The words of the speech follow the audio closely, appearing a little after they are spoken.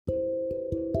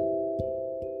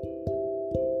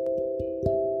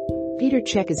Petr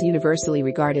Cech is universally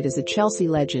regarded as a Chelsea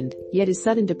legend, yet his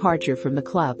sudden departure from the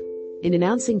club. In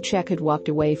announcing Cech had walked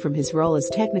away from his role as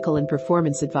technical and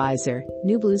performance advisor,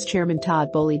 New Blues chairman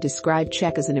Todd Boehly described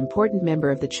Cech as an important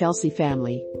member of the Chelsea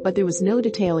family, but there was no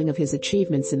detailing of his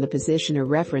achievements in the position or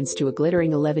reference to a glittering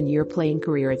 11-year playing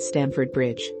career at Stamford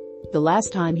Bridge. The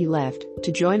last time he left,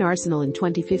 to join Arsenal in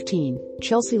 2015,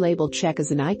 Chelsea labelled Cech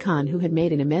as an icon who had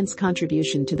made an immense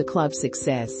contribution to the club's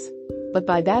success. But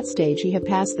by that stage he had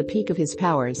passed the peak of his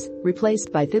powers,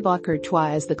 replaced by Thibaut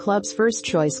Courtois as the club's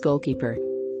first-choice goalkeeper.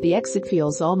 The exit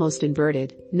feels almost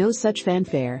inverted, no such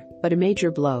fanfare, but a major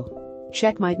blow.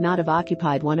 Cech might not have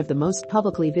occupied one of the most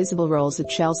publicly visible roles at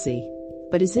Chelsea,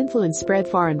 but his influence spread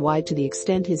far and wide to the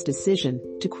extent his decision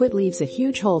to quit leaves a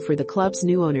huge hole for the club's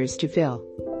new owners to fill.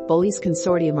 Boehly's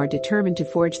consortium are determined to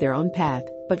forge their own path,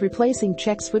 but replacing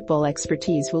Cech's football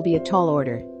expertise will be a tall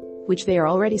order, which they are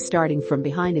already starting from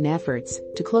behind in efforts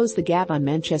to close the gap on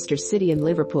Manchester City and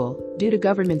Liverpool, due to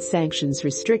government sanctions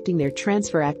restricting their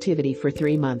transfer activity for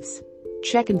 3 months.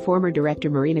 Cech and former director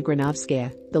Marina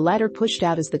Granovskaya, the latter pushed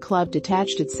out as the club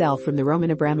detached itself from the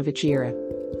Roman Abramovich era,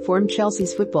 formed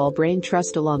Chelsea's football brain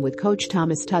trust along with coach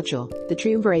Thomas Tuchel, the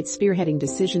triumvirate spearheading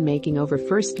decision-making over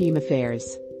first-team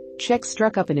affairs. Cech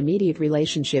struck up an immediate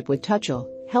relationship with Tuchel,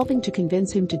 helping to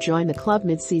convince him to join the club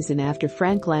mid-season after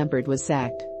Frank Lampard was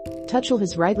sacked. Tuchel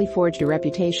has rightly forged a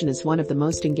reputation as one of the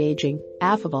most engaging,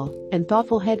 affable, and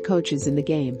thoughtful head coaches in the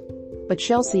game. But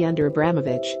Chelsea under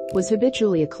Abramovich was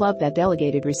habitually a club that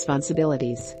delegated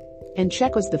responsibilities. And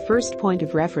Cech was the first point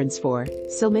of reference for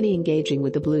so many engaging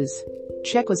with the Blues.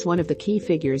 Cech was one of the key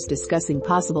figures discussing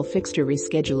possible fixture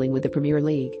rescheduling with the Premier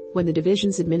League when the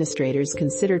division's administrators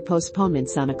considered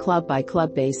postponements on a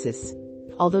club-by-club basis.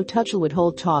 Although Tuchel would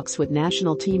hold talks with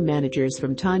national team managers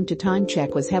from time to time,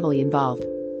 Cech was heavily involved.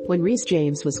 When Reece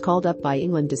James was called up by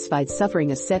England despite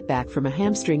suffering a setback from a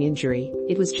hamstring injury,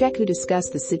 it was Cech who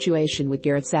discussed the situation with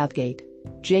Gareth Southgate.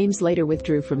 James later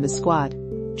withdrew from the squad.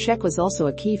 Cech was also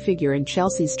a key figure in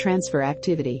Chelsea's transfer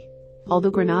activity.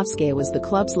 Although Granovskaya was the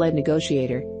club's lead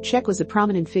negotiator, Cech was a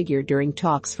prominent figure during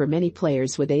talks for many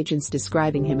players, with agents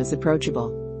describing him as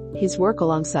approachable. His work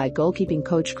alongside goalkeeping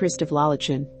coach Christoph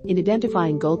Lalichon in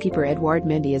identifying goalkeeper Edouard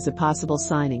Mendy as a possible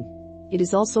signing. It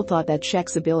is also thought that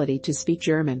Cech's ability to speak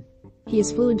German. He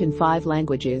is fluent in 5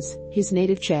 languages, his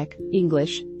native Czech,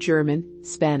 English, German,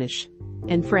 Spanish,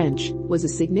 and French, was a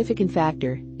significant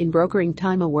factor in brokering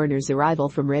Timo Werner's arrival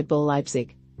from Red Bull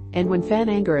Leipzig. And when fan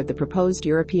anger at the proposed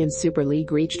European Super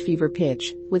League reached fever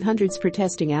pitch, with hundreds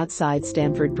protesting outside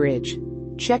Stamford Bridge,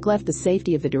 Cech left the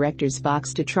safety of the director's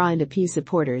box to try and appease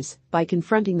supporters by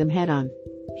confronting them head-on.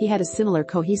 He had a similar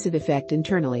cohesive effect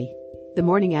internally. The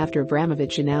morning after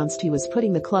Abramovich announced he was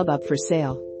putting the club up for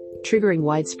sale, triggering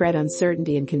widespread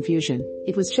uncertainty and confusion,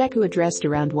 it was Cech who addressed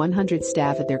around 100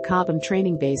 staff at their Cobham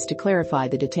training base to clarify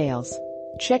the details.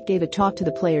 Cech gave a talk to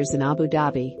the players in Abu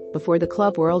Dhabi before the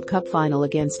Club World Cup final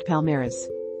against Palmeiras,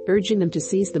 urging them to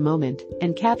seize the moment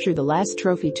and capture the last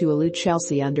trophy to elude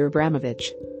Chelsea under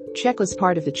Abramovich. Cech was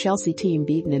part of the Chelsea team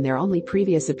beaten in their only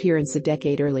previous appearance a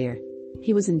decade earlier.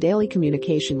 He was in daily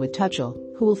communication with Tuchel,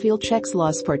 who will feel Cech's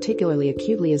loss particularly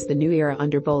acutely as the new era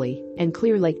under Boehly and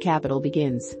Clear Lake Capital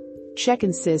begins. Cech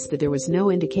insists that there was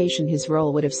no indication his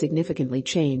role would have significantly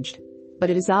changed. But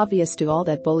it is obvious to all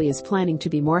that Boehly is planning to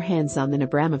be more hands-on than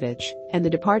Abramovich, and the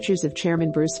departures of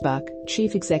Chairman Bruce Buck,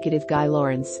 Chief Executive Guy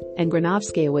Lawrence, and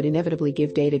Granovskaya would inevitably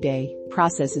give day-to-day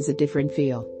processes a different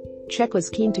feel. Cech was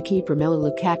keen to keep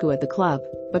Romelu Lukaku at the club,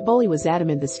 but Boehly was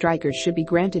adamant the striker should be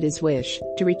granted his wish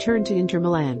to return to Inter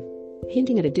Milan,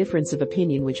 hinting at a difference of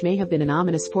opinion which may have been an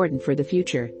ominous portent for the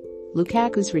future.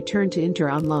 Lukaku's return to Inter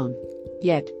on loan.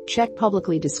 Yet, Cech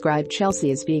publicly described Chelsea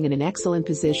as being in an excellent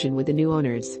position with the new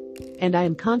owners, and I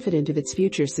am confident of its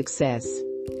future success.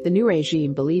 The new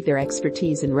regime believe their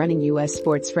expertise in running U.S.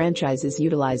 sports franchises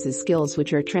utilizes skills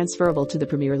which are transferable to the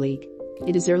Premier League.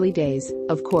 It is early days,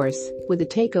 of course, with the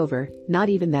takeover, not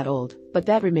even that old, but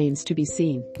that remains to be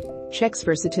seen. Cech's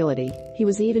versatility, he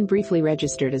was even briefly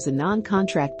registered as a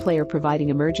non-contract player providing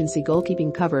emergency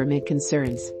goalkeeping cover amid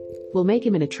concerns, will make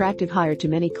him an attractive hire to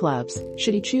many clubs,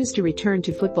 should he choose to return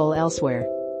to football elsewhere.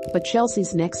 But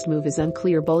Chelsea's next move is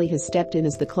unclear. Boehly has stepped in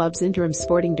as the club's interim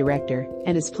sporting director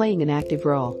and is playing an active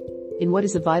role in what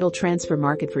is a vital transfer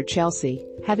market for Chelsea,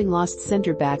 having lost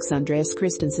centre-backs Andreas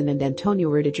Christensen and Antonio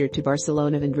Rudiger to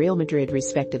Barcelona and Real Madrid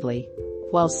respectively,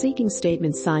 while seeking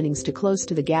statement signings to close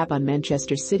to the gap on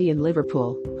Manchester City and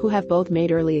Liverpool, who have both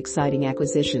made early exciting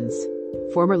acquisitions.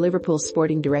 Former Liverpool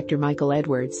sporting director Michael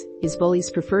Edwards is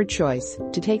Boehly's preferred choice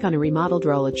to take on a remodeled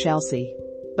role at Chelsea,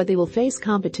 but they will face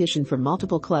competition from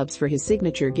multiple clubs for his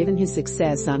signature given his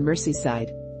success on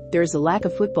Merseyside. there is a lack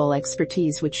of football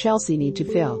expertise which Chelsea need to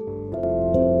fill.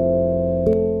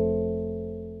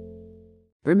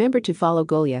 Remember to follow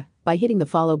Golia by hitting the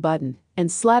follow button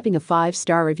and slapping a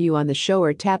 5-star review on the show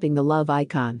or tapping the love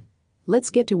icon. Let's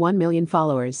get to 1 million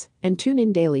followers and tune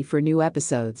in daily for new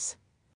episodes.